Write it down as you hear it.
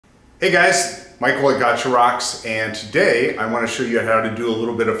Hey guys, Michael at Gotcha Rocks, and today I want to show you how to do a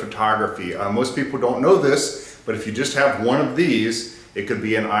little bit of photography. Most people don't know this, but if you just have one of these, it could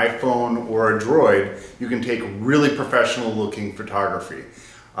be an iPhone or a Droid, you can take really professional looking photography.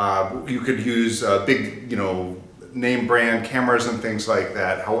 You could use big, name brand cameras and things like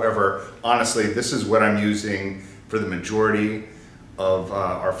that. However, honestly, this is what I'm using for the majority of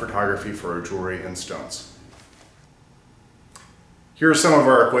our photography for our jewelry and stones. Here's some of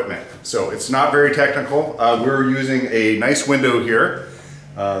our equipment. So it's not very technical. We're using a nice window here.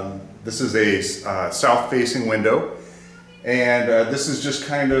 This is a south-facing window. And this is just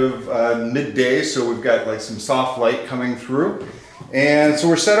kind of midday, so we've got like some soft light coming through. And so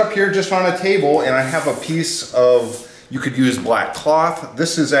we're set up here just on a table, and I have a piece of, you could use black cloth.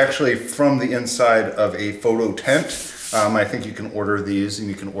 This is actually from the inside of a photo tent. I think you can order these, and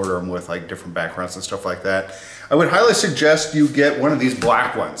you can order them with like different backgrounds and stuff like that. I would highly suggest you get one of these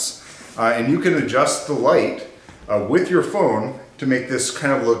black ones, and you can adjust the light with your phone to make this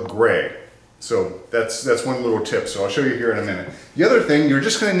kind of look gray. So that's one little tip. So I'll show you here in a minute. The other thing, you're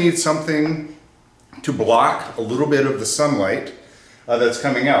just going to need something to block a little bit of the sunlight that's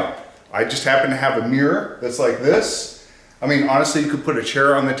coming out. I just happen to have a mirror that's like this. I mean, honestly, you could put a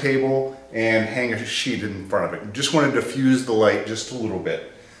chair on the table and hang a sheet in front of it. You just want to diffuse the light just a little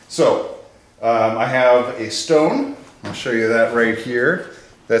bit. So I have a stone. I'll show you that right here.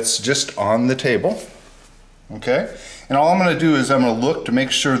 That's just on the table. Okay. And all I'm going to do is I'm going to look to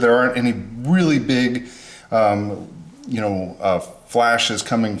make sure there aren't any really big, flashes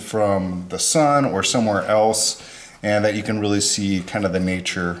coming from the sun or somewhere else, and that you can really see kind of the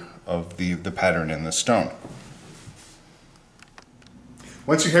nature of the pattern in the stone.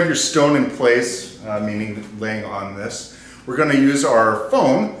 Once you have your stone in place, meaning laying on this, we're going to use our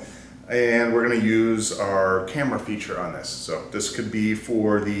phone, and we're going to use our camera feature on this. So this could be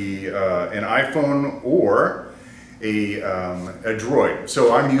for the an iPhone or a Droid.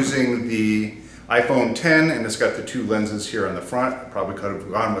 So I'm using the iPhone 10, and it's got the two lenses here on the front. I probably could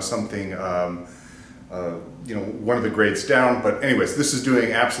have gone with something, one of the grades down. But anyways, this is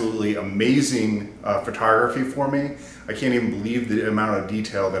doing absolutely amazing photography for me. I can't even believe the amount of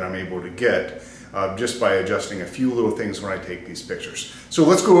detail that I'm able to get just by adjusting a few little things when I take these pictures. So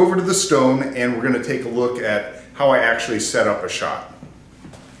let's go over to the stone, and we're going to take a look at how I actually set up a shot.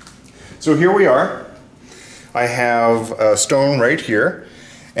 So here we are. I have a stone right here,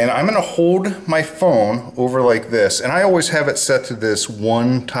 and I'm going to hold my phone over like this, and I always have it set to this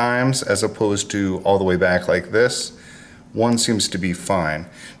 1 times as opposed to all the way back like this. 1 seems to be fine.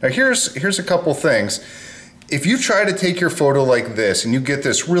 Now here's a couple things. If you try to take your photo like this and you get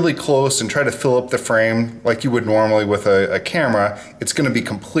this really close and try to fill up the frame like you would normally with a camera, it's going to be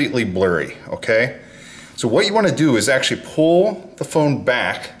completely blurry, okay? So what you want to do is actually pull the phone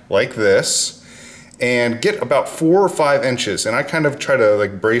back like this and get about 4 or 5 inches. And I kind of try to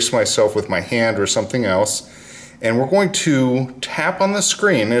like brace myself with my hand or something else. And we're going to tap on the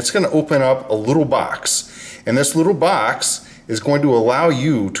screen, and it's going to open up a little box. And this little box is going to allow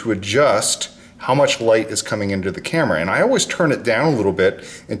you to adjust how much light is coming into the camera. And I always turn it down a little bit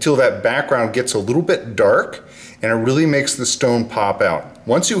until that background gets a little bit dark, and it really makes the stone pop out.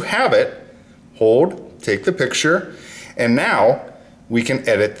 Once you have it, hold, take the picture, and now we can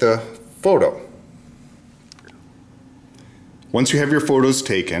edit the photo. Once you have your photos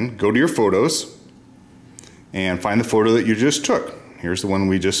taken, go to your photos and find the photo that you just took. Here's the one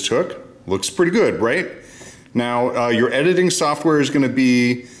we just took. Looks pretty good, right? Now, your editing software is going to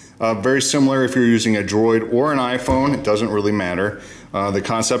be very similar if you're using a Droid or an iPhone. It doesn't really matter. The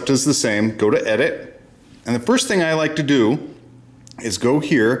concept is the same. Go to Edit. And the first thing I like to do is go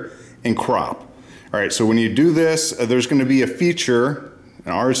here and crop. All right, so when you do this, there's going to be a feature,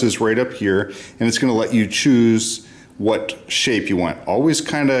 and ours is right up here, and it's going to let you choose what shape you want. Always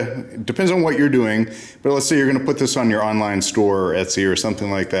kind of depends on what you're doing, but let's say you're going to put this on your online store or Etsy or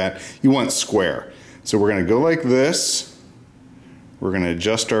something like that. You want square. So we're going to go like this. We're going to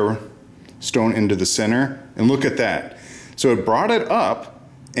adjust our stone into the center, and look at that. So it brought it up,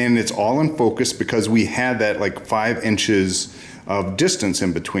 and it's all in focus because we had that like 5 inches of distance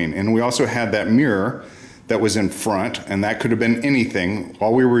in between. And we also had that mirror that was in front, and that could have been anything.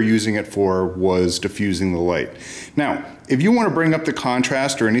 All we were using it for was diffusing the light. Now, if you want to bring up the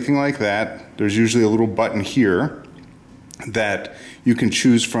contrast or anything like that, there's usually a little button here that you can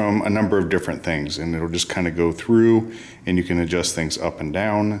choose from a number of different things, and it'll just kind of go through, and you can adjust things up and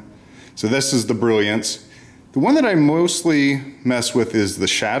down. So this is the brilliance. The one that I mostly mess with is the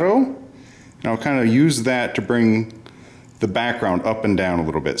shadow, and I'll kind of use that to bring the background up and down a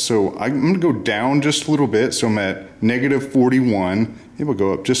little bit. So I'm going to go down just a little bit, so I'm at -41, Maybe we'll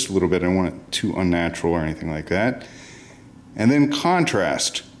go up just a little bit. I don't want it too unnatural or anything like that. And then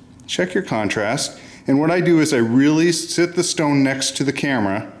contrast. Check your contrast. And what I do is I really sit the stone next to the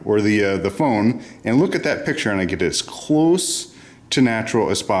camera or the phone and look at that picture, and I get it as close to natural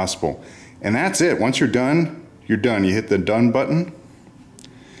as possible. And that's it. Once you're done, you're done. You hit the done button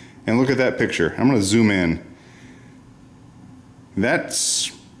and look at that picture. I'm going to zoom in. That's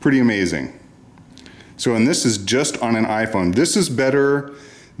pretty amazing. So, and this is just on an iPhone. This is better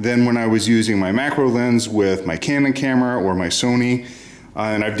than when I was using my macro lens with my Canon camera or my Sony.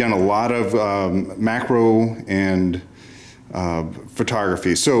 And I've done a lot of macro and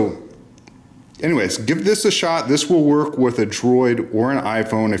photography. So anyways, give this a shot. This will work with a Droid or an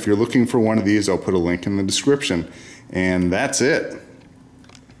iPhone. If you're looking for one of these, I'll put a link in the description. And that's it.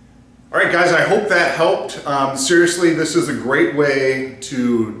 All right, guys, I hope that helped. Seriously, this is a great way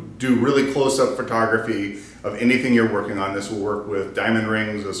to do really close-up photography of anything you're working on. This will work with diamond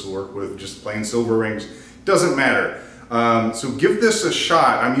rings. This will work with just plain silver rings. Doesn't matter. So give this a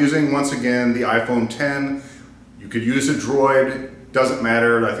shot. I'm using, once again, the iPhone 10. You could use a Droid, doesn't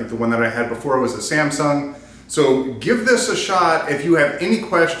matter. I think the one that I had before was a Samsung. So give this a shot. If you have any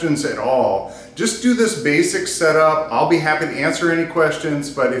questions at all, just do this basic setup. I'll be happy to answer any questions,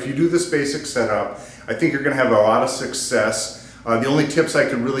 but if you do this basic setup, I think you're gonna have a lot of success. The only tips I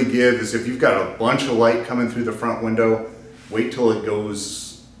could really give is if you've got a bunch of light coming through the front window, wait till it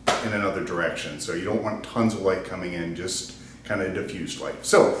goes in another direction. So you don't want tons of light coming in, just kind of diffused light.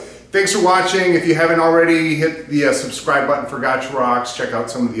 So thanks for watching. If you haven't already, hit the subscribe button for Gotcha Rocks. Check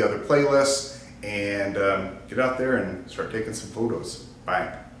out some of the other playlists and get out there and start taking some photos.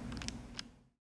 Bye.